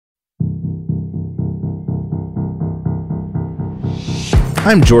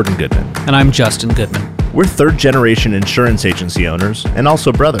I'm Jordan Goodman. And I'm Justin Goodman. We're third-generation insurance agency owners and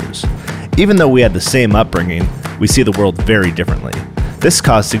also brothers. Even though we had the same upbringing, we see the world very differently. This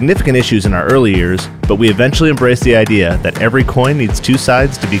caused significant issues in our early years, but we eventually embraced the idea that every coin needs two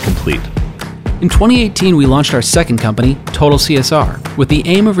sides to be complete. In 2018, we launched our second company, Total CSR, with the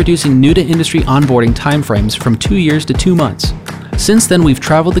aim of reducing new-to-industry onboarding timeframes from 2 years to 2 months. Since then, we've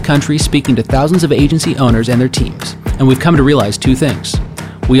traveled the country speaking to thousands of agency owners and their teams, and we've come to realize two things.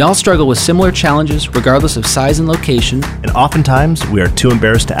 We all struggle with similar challenges regardless of size and location, And oftentimes, we are too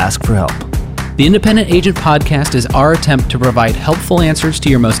embarrassed to ask for help. The Independent Agent Podcast is our attempt to provide helpful answers to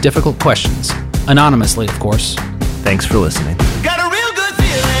your most difficult questions. Anonymously, of course. Thanks for listening. Got a real good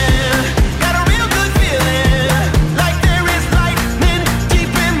feeling, got a real good feeling, like there is lightning deep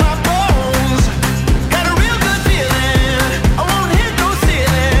in my bones. Got a real good feeling, I won't hit no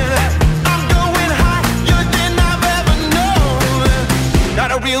ceiling. I'm going higher than I've ever known.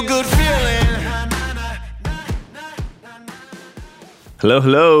 Got a real good feeling. Hello,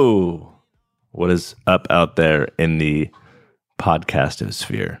 hello. What is up out there in the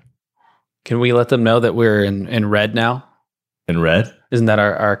podcastosphere? Can we let them know that we're in red now? In red? Isn't that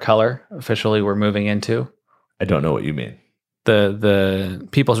our color officially we're moving into? I don't know what you mean. The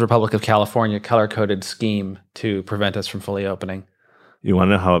People's Republic of California color-coded scheme to prevent us from fully opening. You want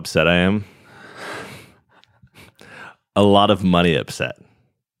to know how upset I am? A lot of money upset.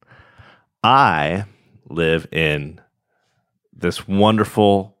 I live in this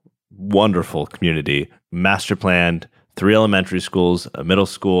wonderful community, master planned, 3 elementary schools, a middle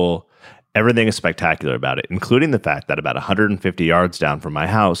school. Everything is spectacular about it, including the fact that about 150 yards down from my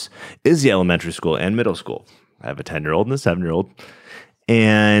house is the elementary school and middle school. I have a 10-year-old and a 7-year-old,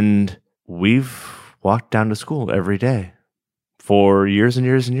 and we've walked down to school every day for years and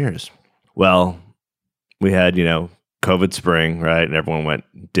years and years. Well, we had, COVID spring, right? And everyone went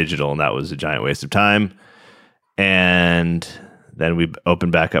digital, and that was a giant waste of time. And then we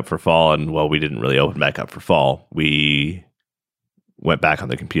opened back up for fall, and we didn't really open back up for fall. We went back on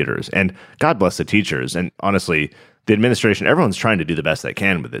the computers, and God bless the teachers. And honestly, the administration, everyone's trying to do the best they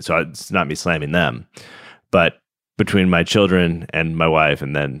can with it. So it's not me slamming them, but between my children and my wife,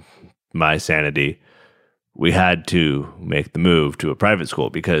 and then my sanity, we had to make the move to a private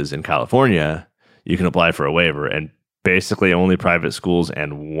school because in California, you can apply for a waiver, and basically only private schools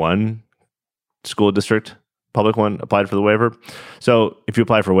and one school district, public one, applied for the waiver. So if you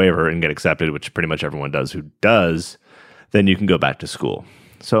apply for a waiver and get accepted, which pretty much everyone does who does, then you can go back to school.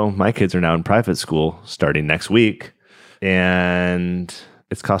 So my kids are now in private school starting next week, and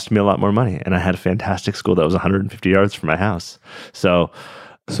it's costing me a lot more money. And I had a fantastic school that was 150 yards from my house. So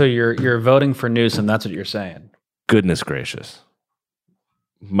you're voting for Newsom, that's what you're saying. Goodness gracious.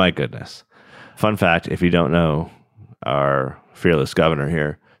 My goodness. Fun fact, if you don't know our fearless governor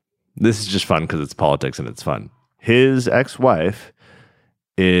here, this is just fun because it's politics and it's fun. His ex-wife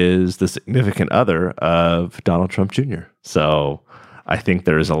is the significant other of Donald Trump Jr. So I think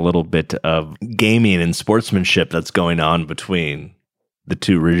there's a little bit of gaming and sportsmanship that's going on between the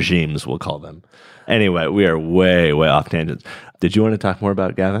two regimes, we'll call them. Anyway, we are way, way off tangents. Did you want to talk more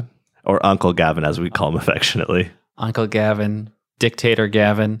about Gavin? Or Uncle Gavin, as we call him affectionately. Uncle Gavin, Dictator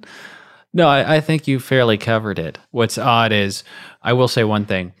Gavin. No, I think you fairly covered it. What's odd is, I will say one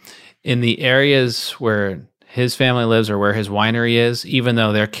thing. In the areas where his family lives or where his winery is, even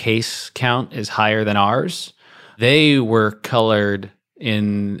though their case count is higher than ours, they were colored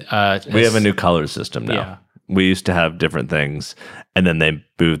in... we have a new color system now. Yeah. We used to have different things, and then they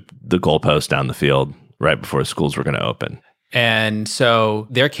moved the goalpost down the field right before schools were going to open. And so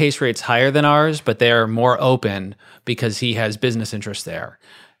their case rate's higher than ours, but they're more open because he has business interests there.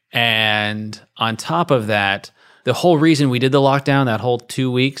 And on top of that, the whole reason we did the lockdown, that whole 2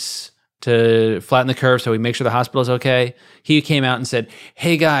 weeks to flatten the curve so we make sure the hospital is okay, he came out and said,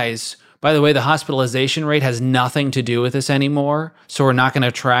 hey guys, by the way, the hospitalization rate has nothing to do with this anymore, so we're not going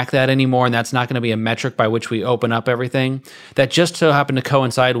to track that anymore, and that's not going to be a metric by which we open up everything. That just so happened to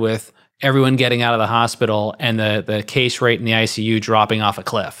coincide with everyone getting out of the hospital and the case rate in the ICU dropping off a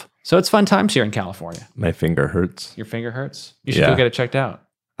cliff. So it's fun times here in California. My finger hurts. Your finger hurts? You should go get it checked out.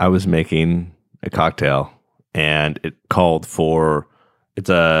 I was making a cocktail, and it called for, it's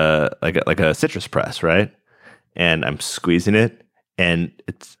like a citrus press, right? And I'm squeezing it, and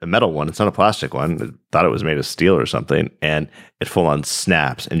it's a metal one. It's not a plastic one. I thought it was made of steel or something, and it full on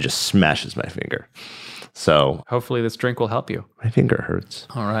snaps and just smashes my finger. So hopefully this drink will help you. My finger hurts.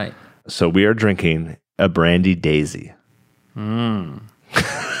 All right. So we are drinking a brandy daisy. Yummy.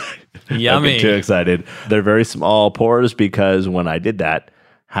 Don't get too excited. They're very small pours because when I did that,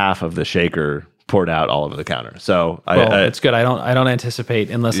 half of the shaker poured out all over the counter. So Well, it's good. I don't anticipate,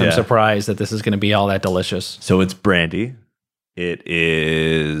 unless I'm Yeah. surprised, that this is going to be all that delicious. So it's brandy. It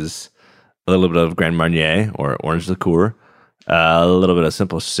is a little bit of Grand Marnier or orange liqueur, a little bit of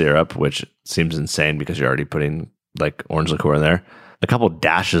simple syrup, which seems insane because you're already putting like orange liqueur in there. A couple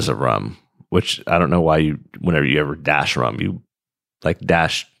dashes of rum, which I don't know why whenever you ever dash rum, you like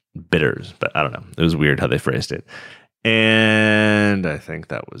dash bitters, but I don't know. It was weird how they phrased it. And I think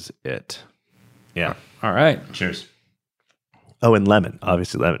that was it. Yeah. All right. Cheers. Oh, and lemon.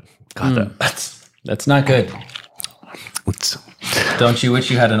 Obviously lemon. God, That's not good. it's Don't you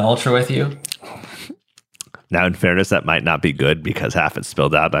wish you had an Ultra with you? now, in fairness, that might not be good because half it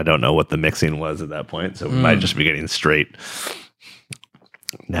spilled out. I don't know what the mixing was at that point, so we might just be getting straight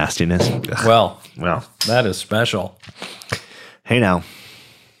nastiness. Ugh. Well, Well, that is special. hey now.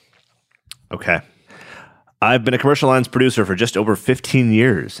 Okay. I've been a commercial lines producer for just over 15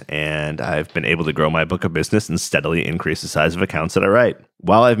 years, and I've been able to grow my book of business and steadily increase the size of accounts that I write.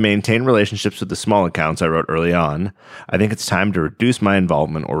 While I've maintained relationships with the small accounts I wrote early on, I think it's time to reduce my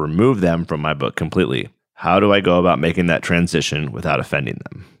involvement or remove them from my book completely. How do I go about making that transition without offending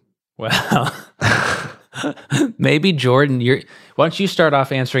them? Well, maybe Jordan, why don't you start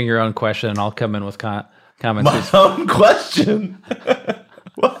off answering your own question, and I'll come in with comments. own question.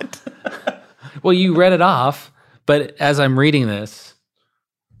 What? Well, you read it off, but as I'm reading this,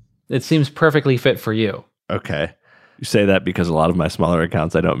 it seems perfectly fit for you. Okay. You say that because a lot of my smaller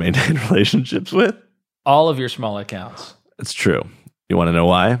accounts I don't maintain relationships with? All of your small accounts. It's true. You want to know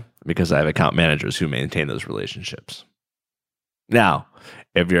why? Because I have account managers who maintain those relationships. Now,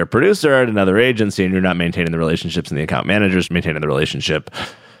 if you're a producer at another agency and you're not maintaining the relationships and the account managers maintaining the relationship,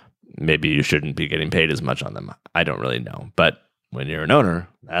 maybe you shouldn't be getting paid as much on them. I don't really know. But when you're an owner,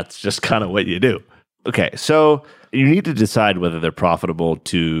 that's just kind of what you do. Okay, so you need to decide whether they're profitable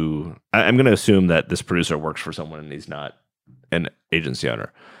to... I'm going to assume that this producer works for someone and he's not an agency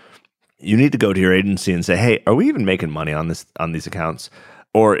owner. You need to go to your agency and say, hey, are we even making money on these accounts?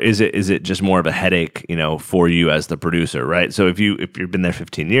 Or is it just more of a headache, for you as the producer, right? So if you've been there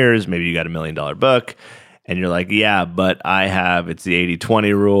 15 years, maybe you got $1 million book, and you're like, yeah, but it's the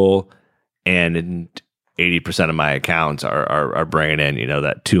 80-20 rule, and 80% of my accounts are bringing in,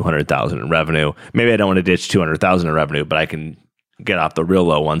 that $200,000 in revenue. Maybe I don't want to ditch $200,000 in revenue, but I can get off the real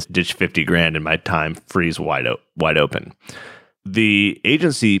low ones, ditch $50,000, and my time frees wide open. The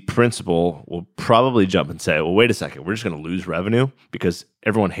agency principal will probably jump and say, well, wait a second, we're just going to lose revenue because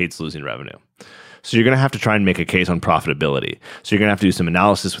everyone hates losing revenue. So you're going to have to try and make a case on profitability. So you're going to have to do some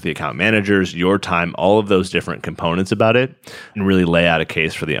analysis with the account managers, your time, all of those different components about it, and really lay out a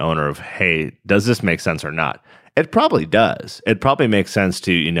case for the owner of, hey, does this make sense or not? It probably does. It probably makes sense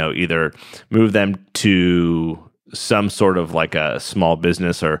to, either move them to some sort of like a small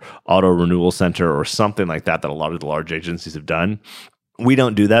business or auto renewal center or something like that a lot of the large agencies have done. We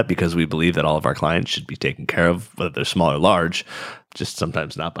don't do that because we believe that all of our clients should be taken care of, whether they're small or large, just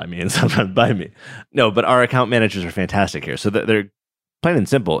sometimes not by me and sometimes by me. No, but our account managers are fantastic here. So they're plain and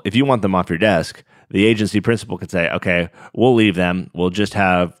simple. If you want them off your desk, the agency principal could say, okay, we'll leave them. We'll just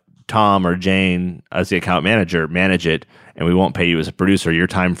have Tom or Jane as the account manager manage it, and we won't pay you as a producer. Your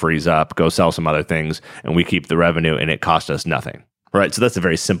time frees up, go sell some other things, and we keep the revenue, and it costs us nothing. Right? So that's a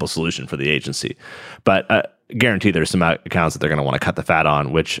very simple solution for the agency. But guarantee there's some accounts that they're going to want to cut the fat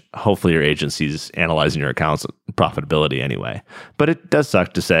on, which hopefully your agency's analyzing your accounts profitability anyway. But it does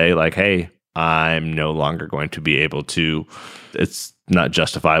suck to say, like, hey, I'm no longer going to be able to, it's not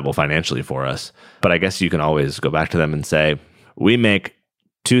justifiable financially for us. But I guess you can always go back to them and say, we make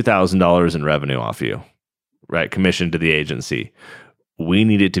 $2,000 in revenue off you, right? Commission to the agency. We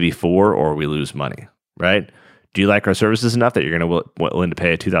need it to be 4 or we lose money, right? Do you like our services enough that you're going to willing to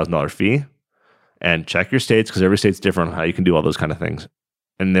pay a $2,000 fee? And check your states, because every state's different on how you can do all those kind of things.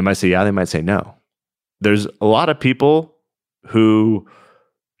 And they might say yeah, they might say no. There's a lot of people who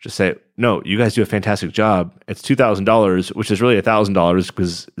just say, no, you guys do a fantastic job. It's $2,000, which is really $1,000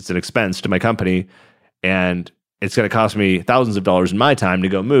 because it's an expense to my company. And it's going to cost me thousands of dollars in my time to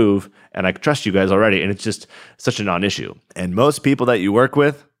go move. And I trust you guys already. And it's just such a non-issue. And most people that you work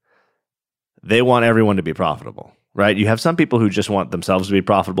with, they want everyone to be profitable, right? You have some people who just want themselves to be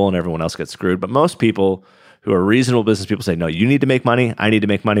profitable and everyone else gets screwed. But most people who are reasonable business people say, no, you need to make money. I need to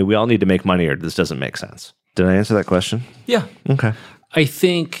make money. We all need to make money or this doesn't make sense. Did I answer that question? Yeah. Okay. I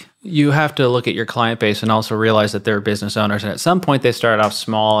think you have to look at your client base and also realize that they're business owners. And at some point they started off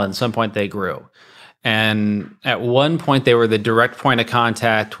small and at some point they grew. And at one point they were the direct point of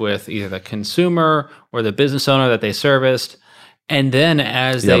contact with either the consumer or the business owner that they serviced. And then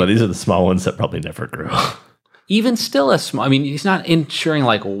as but these are the small ones that probably never grew. even still a small, I mean, he's not ensuring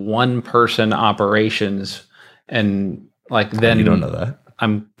like one person operations and like then You don't know that.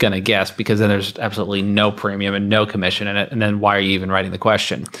 I'm going to guess because then there's absolutely no premium and no commission in it. And then why are you even writing the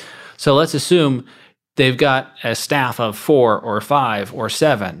question? So let's assume they've got a staff of 4 or 5 or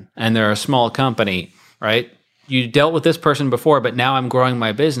 7 and they're a small company, right? You dealt with this person before, but now I'm growing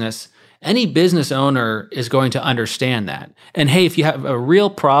my business. Any business owner is going to understand that. And hey, if you have a real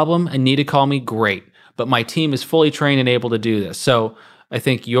problem and need to call me, great. But my team is fully trained and able to do this. So I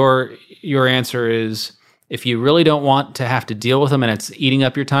think your answer is, if you really don't want to have to deal with them and it's eating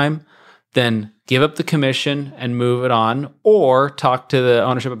up your time, then give up the commission and move it on, or talk to the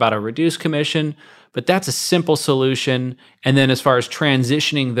ownership about a reduced commission. But that's a simple solution. And then as far as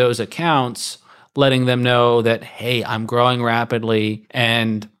transitioning those accounts, letting them know that, hey, I'm growing rapidly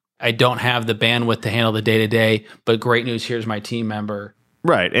and I don't have the bandwidth to handle the day-to-day, but great news, here's my team member.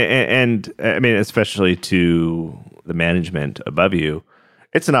 Right. And I mean, especially to the management above you,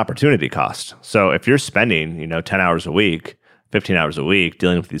 it's an opportunity cost. So if you're spending, 10 hours a week, 15 hours a week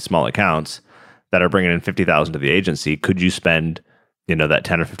dealing with these small accounts that are bringing in $50,000 to the agency, could you spend, that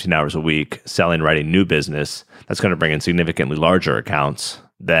 10 or 15 hours a week selling, writing new business that's going to bring in significantly larger accounts?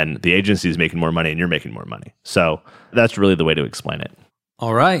 Then the agency is making more money and you're making more money. So that's really the way to explain it.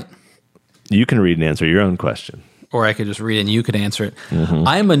 All right. You can read and answer your own question. Or I could just read it and you could answer it.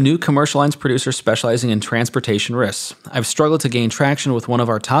 I am a new commercial lines producer specializing in transportation risks. I've struggled to gain traction with one of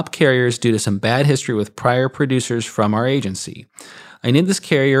our top carriers due to some bad history with prior producers from our agency. I need this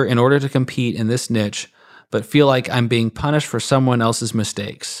carrier in order to compete in this niche, but feel like I'm being punished for someone else's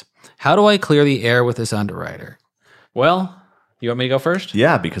mistakes. How do I clear the air with this underwriter? Well, you want me to go first?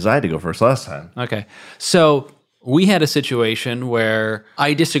 Yeah, because I had to go first last time. Okay. So we had a situation where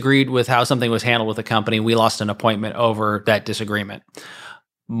I disagreed with how something was handled with the company. We lost an appointment over that disagreement.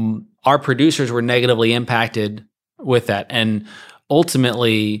 Our producers were negatively impacted with that. And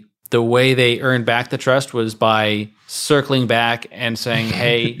ultimately, the way they earned back the trust was by circling back and saying,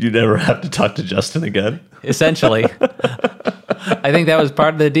 hey. You never have to talk to Justin again? Essentially. I think that was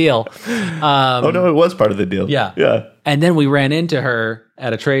part of the deal. Oh, no, it was part of the deal. Yeah. Yeah. And then we ran into her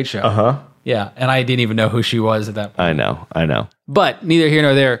at a trade show. Uh-huh. Yeah, and I didn't even know who she was at that point. I know. But neither here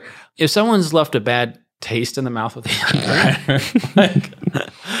nor there. If someone's left a bad taste in the mouth with the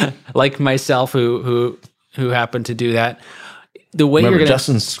underwriter, like myself, who happened to do that, the way Remember, you're going to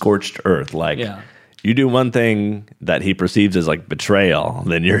Justin's scorched earth. Like, you do one thing that he perceives as like betrayal,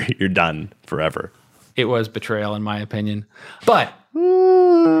 then you're done forever. It was betrayal, in my opinion, but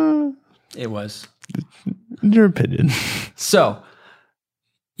it was. In your opinion. So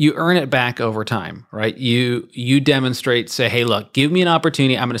you earn it back over time, right? You demonstrate, say, hey, look, give me an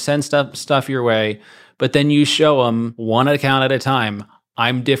opportunity. I'm going to send stuff your way, but then you show them one account at a time.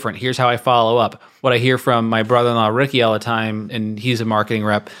 I'm different. Here's how I follow up. What I hear from my brother-in-law, Ricky, all the time, and he's a marketing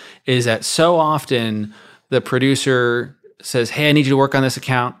rep, is that so often the producer says, hey, I need you to work on this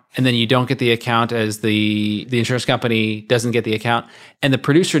account. And then you don't get the account as the insurance company doesn't get the account. And the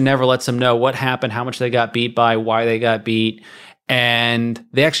producer never lets them know what happened, how much they got beat by, why they got beat. And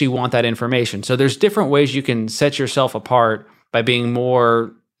they actually want that information. So there's different ways you can set yourself apart by being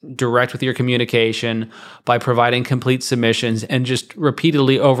more direct with your communication, by providing complete submissions, and just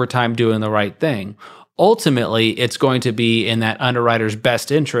repeatedly over time doing the right thing. Ultimately, it's going to be in that underwriter's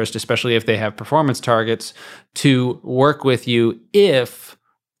best interest, especially if they have performance targets, to work with you if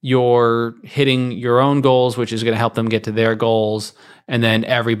you're hitting your own goals, which is going to help them get to their goals, and then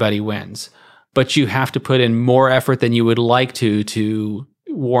everybody wins. But you have to put in more effort than you would like to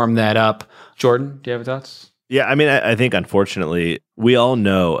warm that up. Jordan, do you have thoughts? Yeah, I mean, I think unfortunately, we all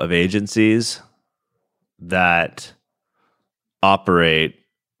know of agencies that operate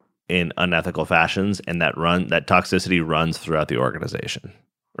in unethical fashions and that toxicity runs throughout the organization,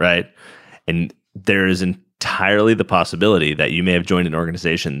 right? And there is entirely the possibility that you may have joined an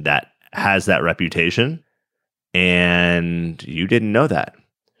organization that has that reputation and you didn't know that.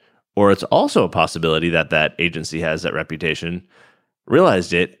 Or it's also a possibility that that agency has that reputation,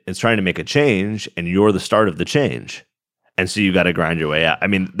 realized it, is trying to make a change, and you're the start of the change. And so you got to grind your way out. I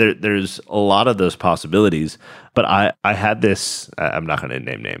mean, there's a lot of those possibilities, but I had this, I'm not going to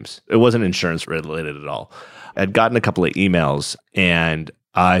name names. It wasn't insurance related at all. I'd gotten a couple of emails, and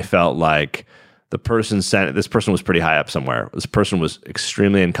I felt like this person was pretty high up somewhere. This person was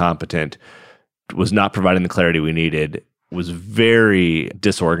extremely incompetent, was not providing the clarity we needed, was very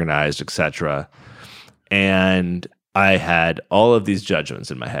disorganized, etc. And I had all of these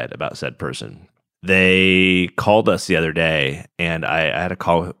judgments in my head about said person. They called us the other day, and I had a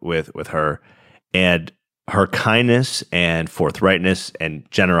call with her, and her kindness and forthrightness and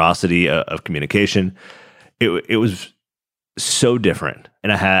generosity of communication, it was so different.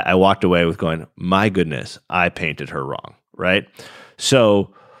 And I walked away with going, my goodness, I painted her wrong, right?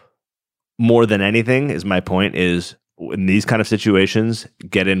 So more than anything is my point is in these kind of situations,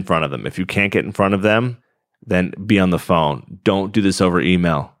 get in front of them. If you can't get in front of them, then be on the phone. Don't do this over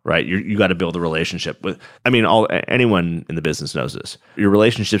email, right? You got to build a relationship with, anyone in the business knows this. Your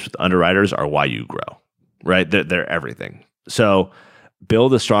relationships with underwriters are why you grow, right? They're everything. So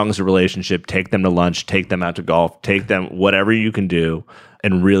build the strongest relationship, take them to lunch, take them out to golf, take them, whatever you can do,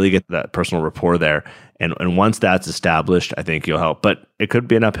 and really get that personal rapport there. And once that's established, I think you'll help. But it could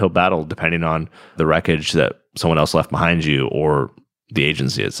be an uphill battle depending on the wreckage that someone else left behind you or the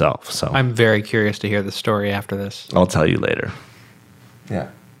agency itself. So I'm very curious to hear the story after this. I'll tell you later. Yeah.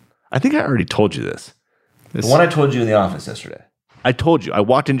 I think I already told you this. The one I told you in the office yesterday. I told you. I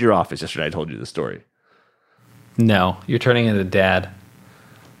walked into your office yesterday. I told you the story. No, you're turning into dad.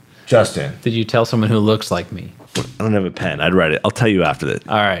 Justin. Did you tell someone who looks like me? I don't have a pen. I'd write it. I'll tell you after this.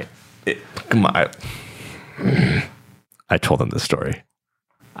 All right. Come on. I told them the story.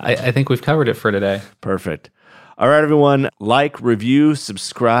 I think we've covered it for today. Perfect. All right, everyone. Like, review,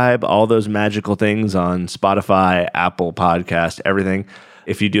 subscribe, all those magical things on Spotify, Apple Podcast, everything.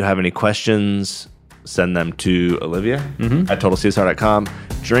 If you do have any questions, send them to Olivia at TotalCSR.com.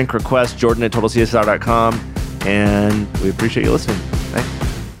 Drink request, Jordan at TotalCSR.com. And we appreciate you listening.